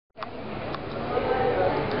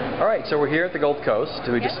Alright, so we're here at the Gold Coast.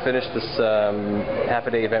 We just finished this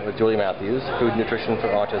half-a-day event with Julie Matthews, Food Nutrition for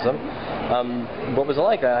Autism. What was it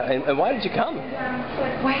like, and why did you come?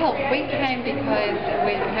 Well, we came because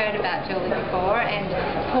we'd heard about Julie before, and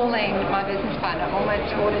Pauline, my business partner, almost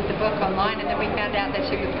ordered the book online, and then we found out that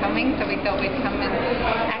she was coming, so we thought we'd come and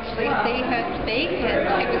actually see her speak,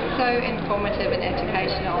 and it was so informative and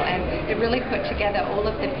educational, and it really put together all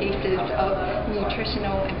of the pieces of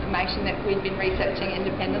nutritional information that we'd been researching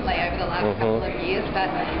independently over the last couple of years, but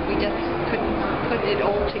we just couldn't put it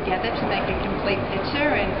all together to make a complete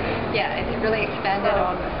picture. And yeah, it's really expanded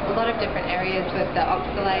on a lot of different areas with the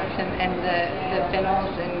oxalates and the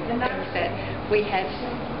phenols and things that we had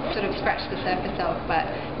sort of scratched the surface of, but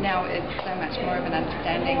now it's so much more of an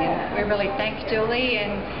understanding, and we really thank Julie,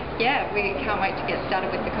 and yeah, we can't wait to get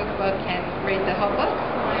started with the cookbook and read the whole book.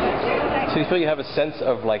 So you feel you have a sense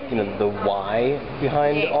of, like, you know, the why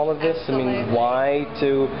behind all of this? Absolutely. I mean, why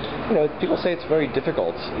to, you know, people say it's very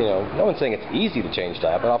difficult, you know, no one's saying it's easy to change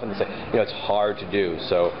diet, but often they say, you know, it's hard to do,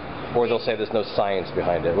 so, or they'll say there's no science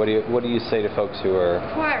behind it. What do you say to folks who are...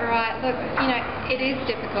 Quite right. Look, you know, it is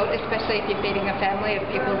difficult, especially if you're feeding a family of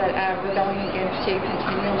people that are rebelling against you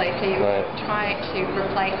continually, so you're trying to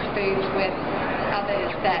replace foods with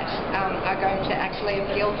others that are going to actually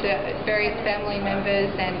appeal to various family members,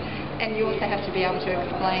 and you also have to be able to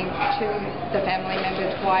explain to the family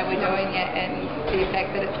members why we're doing it and the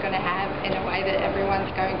effect that it's going to have in a way that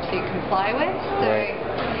everyone's going to comply with. So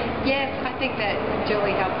yes, I think that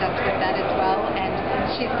Julie helped us with that as well, and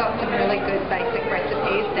she's got some really good basic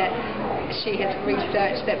recipes that she has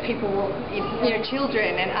researched that people will, you know,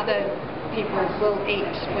 children and other people will eat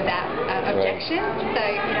without objection. So,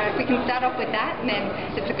 you know, if we can start off with that, then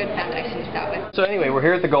it's a good foundation to start with. So anyway, we're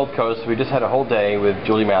here at the Gold Coast. We just had a whole day with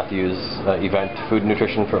Julie Matthews' event, Food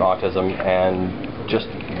Nutrition for Autism, and just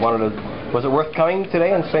wanted to... Was it worth coming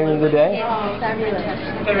today and spending the day? Oh,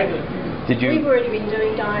 fantastic. Very good. Did you... We've already been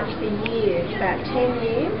doing diets for years, about 10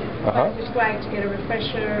 years. But it was great to get a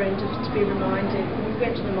refresher and just to be reminded. We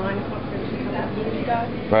went to the Minor Conference a couple of years ago,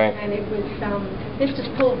 and it was, this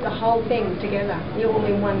just pulled the whole thing together, all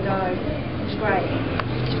in one go. It's great.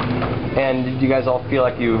 And did you guys all feel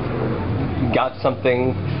like you've got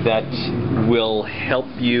something that will help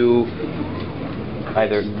you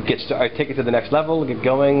either take it to the next level, get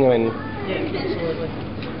going? I mean... Yeah, absolutely.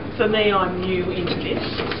 For me, I'm new into this,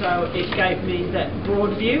 so it gave me that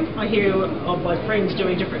broad view. I hear of my friends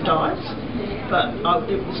doing different diets, but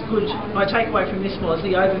it was good. My takeaway from this was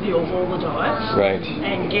the overview of all the diets,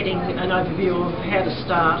 and getting an overview of how to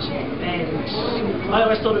start. And I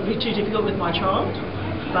always thought it would be too difficult with my child,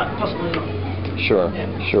 but possibly not. Sure.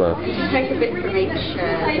 Just take a bit from each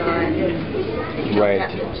diet and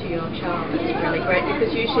adapt it to your child. It's really great,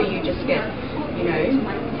 because usually you just get, you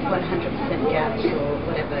know, 100% gaps or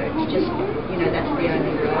whatever. It's just, you know, that's the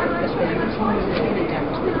only rule. Because then it's can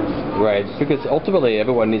adapt to that. Right, because ultimately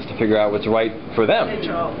everyone needs to figure out what's right for them.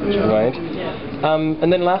 Right.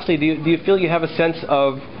 And then lastly, do you feel you have a sense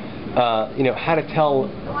of you know, how to tell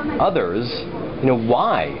others, you know,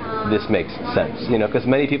 why this makes sense? You know, because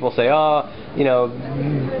many people say, oh, you know,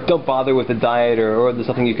 don't bother with the diet, or there's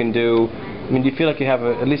something you can do. I mean, do you feel like you have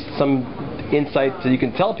at least some insight so you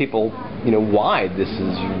can tell people, you know, why this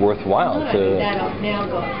is worthwhile? Not only that, I've now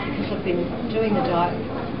got, because I've been doing the diet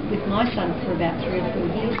with my son for about 3 or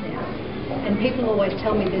 4 years now, and people always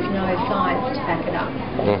tell me there's no science to back it up.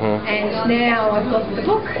 And now I've got the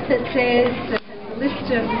book that says a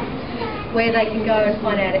list of where they can go and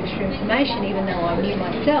find out extra information, even though I knew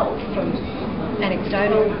myself from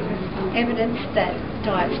anecdotal evidence that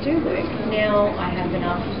diets do work. Now I have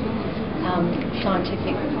enough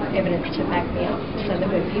scientific evidence to back me up, so that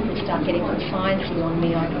when people start getting all sciencey on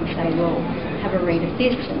me, I can say, well, have a read of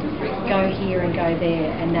this and go here and go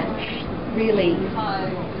there, and that's really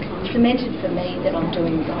cemented for me that I'm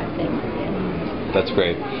doing the right thing. That's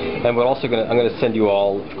great. And we're also I'm going to send you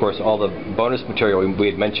all, of course, all the bonus material we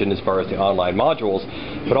had mentioned as far as the online modules,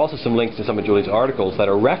 but also some links to some of Julie's articles that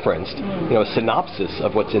are referenced, you know, a synopsis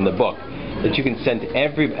of what's in the book, that you can send to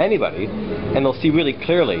anybody, and they'll see really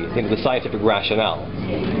clearly, you know, the scientific rationale,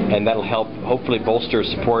 and that'll help hopefully bolster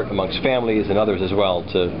support amongst families and others as well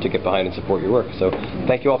to get behind and support your work. So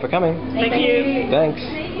thank you all for coming. Thank you. Thanks.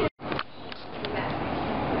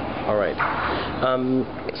 All right.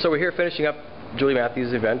 So we're here finishing up Julie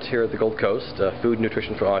Matthews' event here at the Gold Coast, Food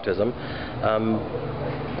Nutrition for Autism.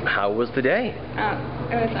 How was the day?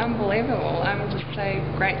 It was unbelievable. I'm just so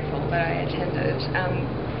grateful that I attended.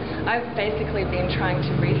 I've basically been trying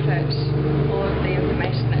to research all of the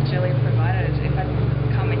information that Julie provided. If I'd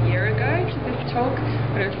come a year ago to this talk,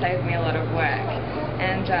 it would have saved me a lot of work.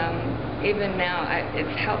 and even now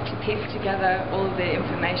it's helped to piece together all of the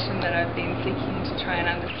information that I've been seeking to try and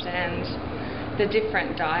understand the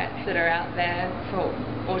different diets that are out there for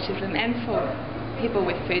autism and for people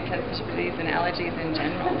with food sensitivities and allergies in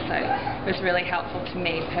general. So it was really helpful to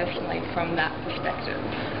me personally from that perspective.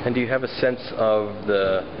 And do you have a sense of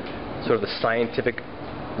the sort of the scientific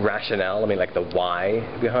rationale, I mean like the why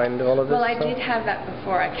behind all of this? Well, I did have that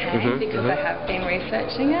before I came because I have been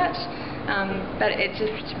researching it, but it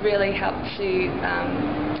just really helped to,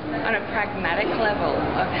 on a pragmatic level,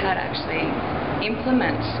 of how to actually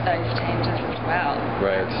implement those changes as well.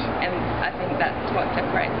 Right. And I think that's what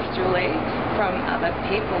separates Julie from other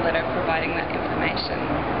people that are providing that information.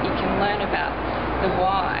 You can learn about the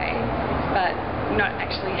why, but not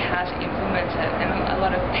actually how to implement it. And a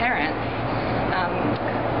lot of parents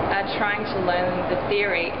are trying to learn the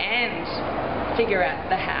theory and figure out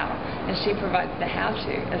the how, and she provides the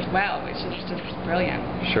how-to as well, which is just brilliant.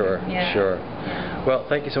 Sure, yeah. sure. Well,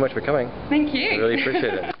 thank you so much for coming. Thank you. I really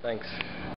appreciate it. Thanks.